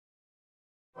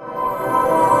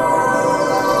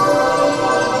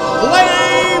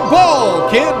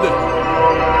kid.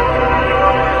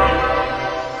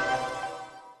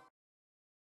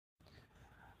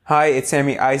 Hi, it's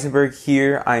Sammy Eisenberg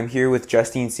here. I'm here with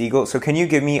Justine Siegel. So can you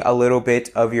give me a little bit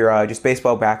of your just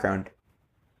baseball background?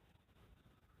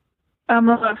 I'm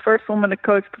the first woman to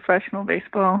coach professional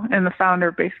baseball and the founder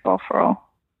of Baseball for All.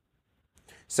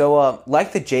 So,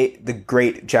 like the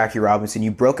great Jackie Robinson,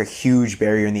 you broke a huge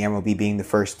barrier in the MLB, being the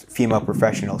first female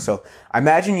professional. So, I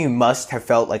imagine you must have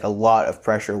felt like a lot of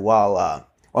pressure while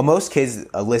most kids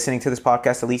listening to this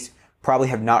podcast, at least, probably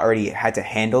have not already had to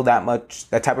handle that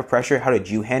type of pressure. How did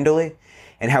you handle it?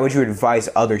 And how would you advise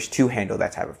others to handle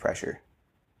that type of pressure?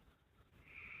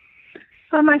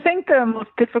 I think the most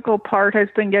difficult part has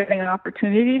been getting an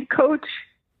opportunity to coach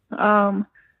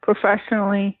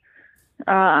professionally.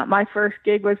 My first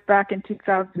gig was back in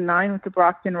 2009 with the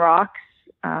Brockton Rocks.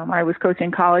 I was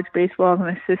coaching college baseball as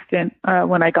an assistant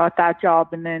when I got that job.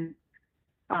 And then,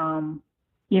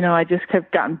 I just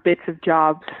kept getting bits of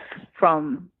jobs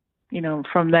from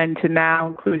then to now,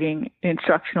 including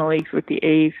instructional leagues with the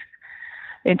A's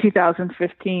in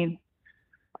 2015.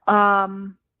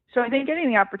 So I think getting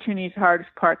the opportunity is the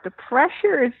hardest part. The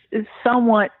pressure is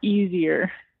somewhat easier.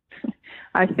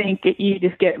 I think you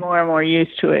just get more and more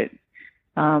used to it.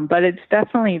 But it's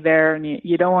definitely there, and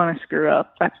you don't want to screw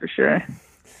up, that's for sure.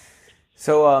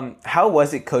 So how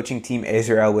was it coaching Team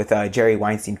Israel with Jerry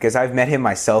Weinstein? Because I've met him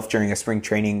myself during a spring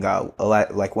training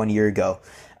like 1 year ago.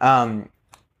 And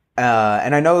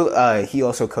I know he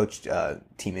also coached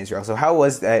Team Israel. So how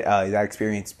was that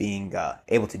experience being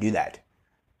able to do that?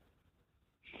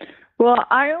 Well,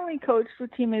 I only coached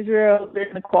with Team Israel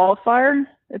during the qualifier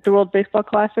at the World Baseball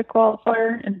Classic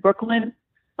qualifier in Brooklyn.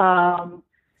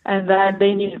 And then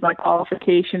they needed my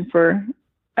qualification for,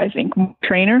 I think,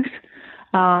 trainers.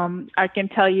 I can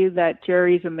tell you that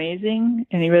Jerry's amazing,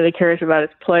 and he really cares about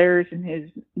his players, and his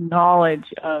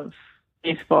knowledge of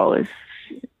baseball is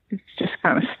just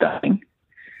kind of stunning.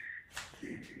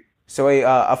 So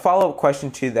a follow-up question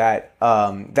to that,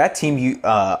 that team, you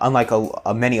unlike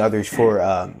many others,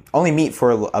 only meet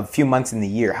for a few months in the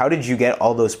year. How did you get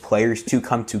all those players to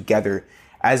come together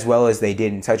as well as they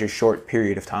did in such a short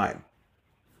period of time?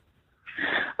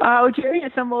 Jerry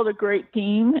assembled a great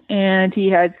team, and he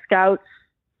had scouts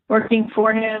working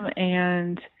for him,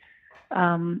 and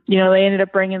they ended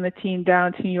up bringing the team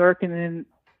down to New York, and then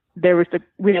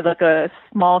we had like a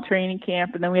small training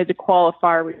camp, and then we had the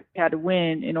qualifier we had to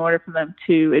win in order for them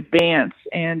to advance,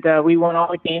 and we won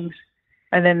all the games,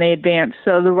 and then they advanced.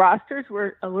 So the rosters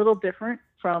were a little different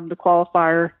from the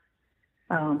qualifier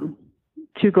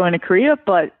to going to Korea,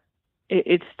 but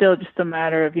it's still just a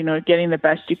matter of, getting the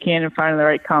best you can and finding the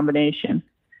right combination.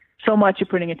 So much of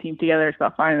putting a team together is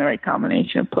about finding the right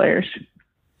combination of players.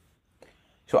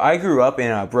 So I grew up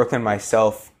in Brooklyn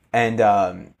myself, and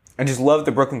I just love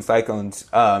the Brooklyn Cyclones.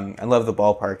 I love the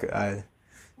ballpark.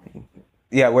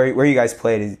 Where you guys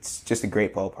played, it's just a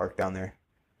great ballpark down there.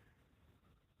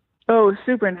 Oh,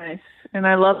 super nice. And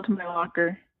I loved my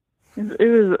locker. It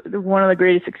was one of the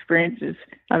greatest experiences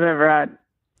I've ever had.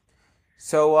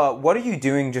 So what are you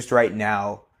doing just right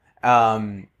now?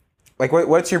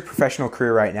 What's your professional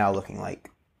career right now looking like?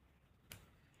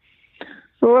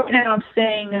 So right now I'm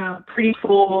staying pretty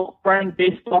full running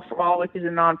Baseball for All, which is a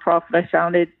nonprofit I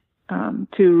founded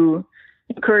to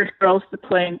encourage girls to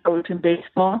play and coach in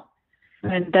baseball.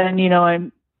 And then,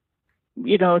 I'm,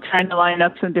 trying to line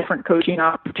up some different coaching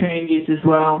opportunities as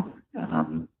well.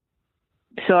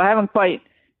 So I haven't quite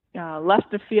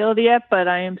left the field yet, but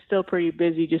I am still pretty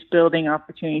busy just building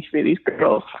opportunities for these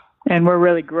girls. And we're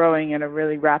really growing at a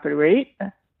really rapid rate.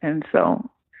 And so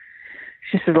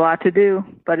it's just a lot to do,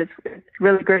 but it's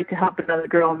really great to help another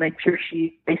girl and make sure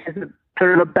she faces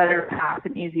a better path,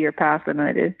 an easier path than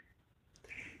I did.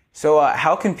 So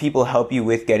how can people help you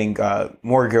with getting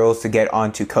more girls to get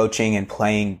onto coaching and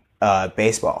playing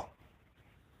baseball?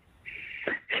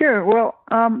 Sure. Well,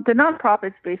 the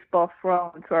nonprofit's Baseball for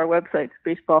All, and so our website's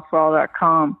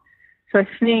baseballforall.com. So I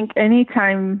think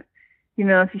anytime,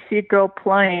 if you see a girl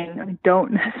playing, I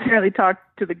don't necessarily talk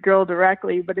to the girl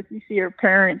directly, but if you see her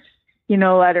parents,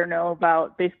 let her know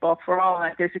about Baseball for All, and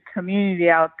that there's a community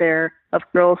out there of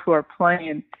girls who are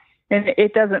playing. And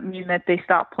it doesn't mean that they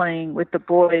stop playing with the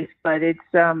boys, but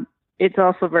it's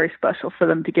also very special for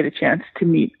them to get a chance to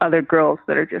meet other girls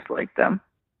that are just like them.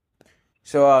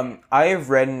 So I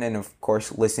have read and, of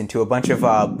course, listened to a bunch of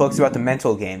books about the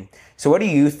mental game. So what do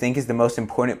you think is the most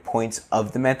important points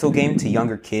of the mental game to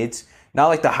younger kids? Not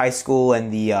like the high school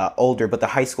and the older, but the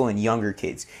high school and younger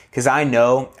kids. Because I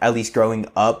know, at least growing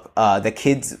up, the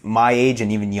kids my age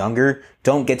and even younger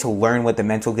don't get to learn what the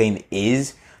mental game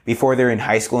is. before they're in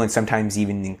high school and sometimes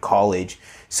even in college.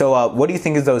 So what do you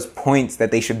think of those points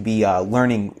that they should be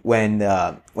learning when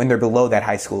they're below that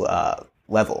high school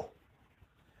level?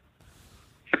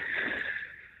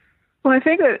 Well, I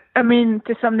think that,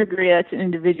 to some degree, that's an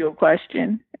individual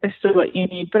question as to what you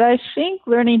need. But I think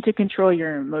learning to control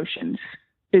your emotions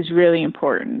is really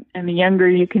important. And the younger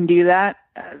you can do that,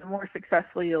 the more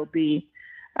successful you'll be.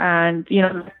 And,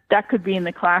 that could be in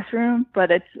the classroom,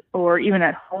 or even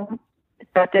at home.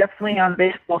 But definitely on the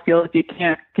baseball field, if you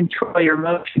can't control your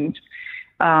emotions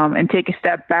and take a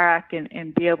step back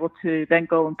and be able to then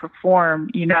go and perform,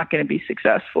 you're not going to be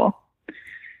successful.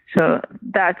 So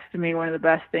that's, to me, one of the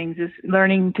best things is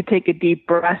learning to take a deep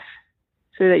breath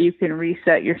so that you can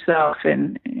reset yourself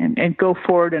and go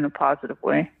forward in a positive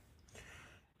way.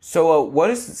 So what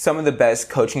is some of the best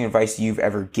coaching advice you've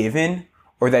ever given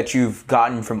or that you've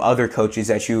gotten from other coaches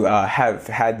that you have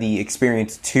had the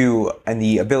experience to and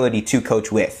the ability to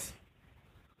coach with?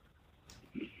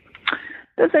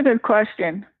 That's a good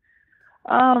question.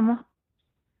 Well,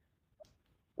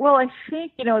 I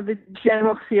think, the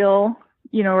general feel,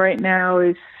 right now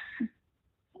is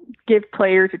give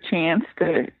players a chance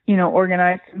to,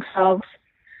 organize themselves.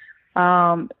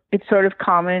 It's sort of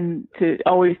common to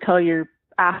always tell your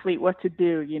athlete what to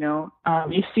do, you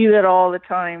see that all the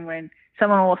time when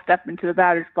someone will step into the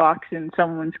batter's box and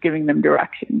someone's giving them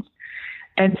directions.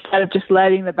 Instead of just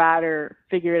letting the batter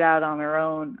figure it out on their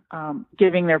own,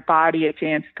 giving their body a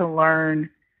chance to learn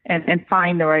and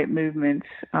find the right movements.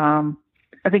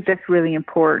 I think that's really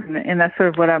important. And that's sort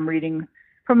of what I'm reading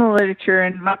from the literature,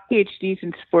 and my PhD's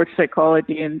in sports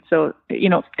psychology. And so,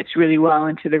 it fits really well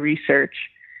into the research.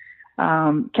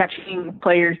 Catching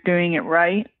players doing it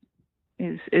right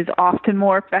is often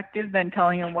more effective than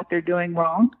telling them what they're doing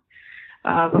wrong,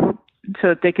 so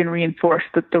that they can reinforce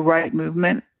the right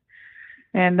movement.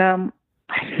 And I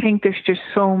think there's just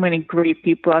so many great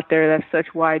people out there that have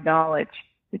such wide knowledge.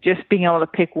 Just being able to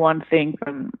pick one thing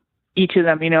from each of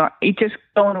them, just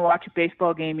going to watch a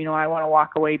baseball game, I want to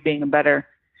walk away being a better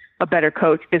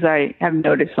coach because I have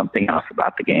noticed something else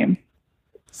about the game.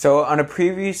 So on a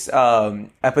previous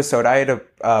episode, I had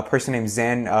a person named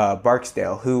Zan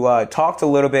Barksdale who talked a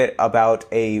little bit about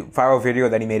a viral video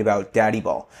that he made about Daddy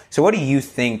Ball. So what do you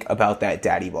think about that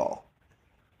Daddy Ball?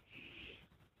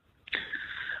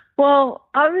 Well,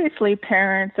 obviously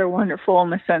parents are wonderful in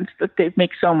the sense that they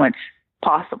make so much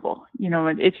possible.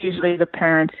 It's usually the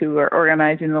parents who are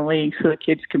organizing the league so the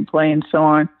kids can play and so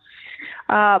on.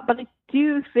 But I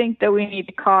do think that we need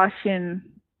to caution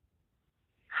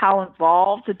how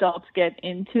involved adults get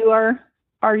into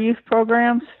our youth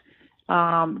programs.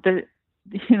 You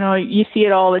see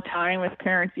it all the time with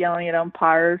parents yelling at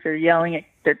umpires or yelling at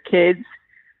their kids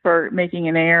for making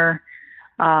an error.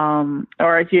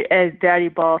 Or as Daddy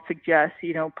Ball suggests,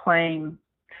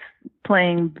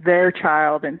 playing their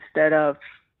child instead of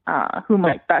who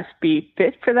might best be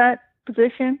fit for that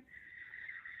position.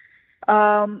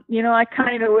 I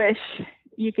kind of wish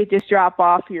you could just drop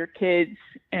off your kids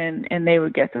and they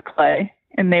would get to play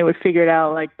and they would figure it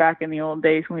out like back in the old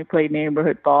days when we played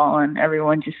neighborhood ball and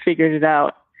everyone just figured it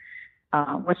out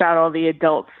without all the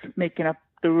adults making up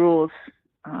the rules.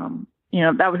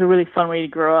 That was a really fun way to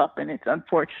grow up, and it's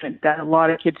unfortunate that a lot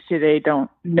of kids today don't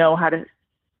know how to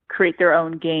create their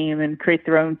own game and create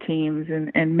their own teams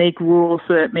and make rules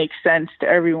so that it makes sense to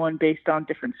everyone based on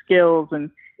different skills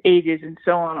and ages and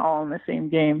so on, all in the same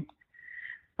game.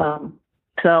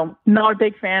 So not a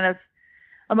big fan of,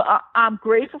 I'm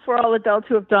grateful for all adults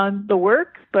who have done the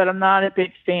work, but I'm not a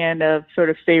big fan of sort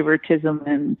of favoritism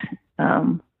and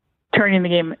turning the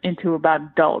game into about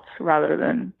adults rather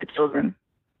than the children.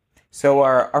 So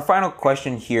our final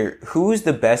question here, who's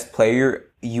the best player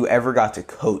you ever got to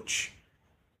coach?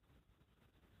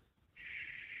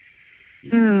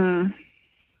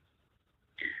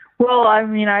 Well,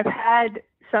 I've had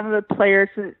some of the players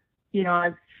that,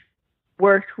 I've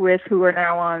worked with who are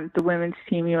now on the Women's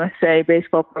Team USA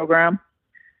baseball program.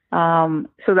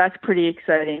 So that's pretty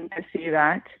exciting to see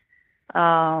that.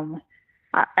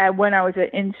 When I was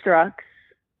at Instructs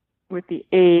with the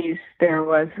A's, there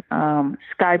was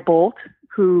Sky Bolt,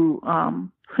 who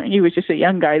he was just a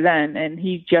young guy then, and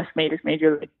he just made his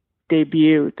major league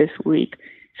debut this week.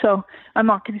 So I'm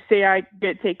not going to say I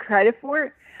get to take credit for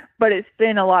it, but it's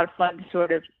been a lot of fun to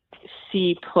sort of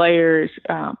see players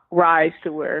rise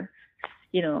to where,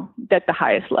 at the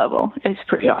highest level. It's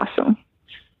pretty awesome.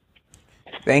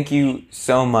 Thank you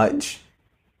so much.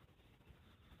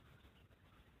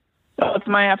 Oh, it's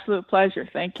my absolute pleasure.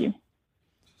 Thank you.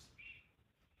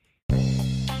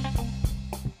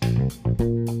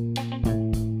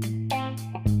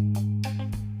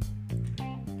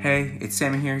 Hey Hey, it's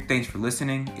Salmon here. Thanks for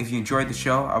listening. If you enjoyed the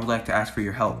show, I would like to ask for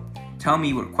your help. Tell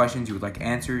me what questions you would like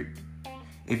answered.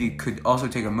 If you could also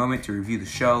take a moment to review the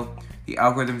show. The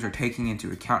algorithms are taking into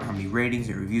account how many ratings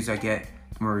and reviews I get.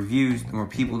 The more reviews, the more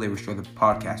people they will share the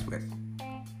podcast with.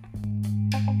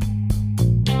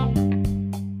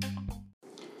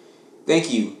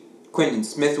 Thank you, Quentin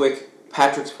Smithwick,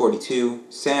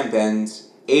 Patrick's42, Sam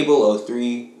Benz,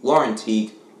 Abel03, Lauren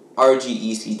Teague,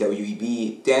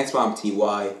 RGECWEB, DanceMom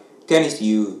Dennis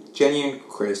Yu, Genuine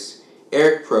Chris,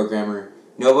 Eric Programmer,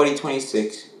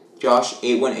 Nobody26,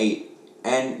 Josh818,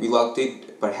 and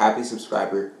Reluctant but Happy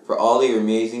Subscriber for all their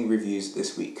amazing reviews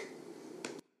this week.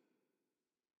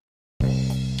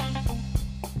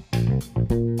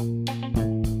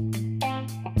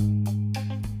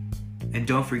 And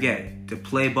don't forget to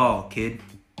play ball, kid.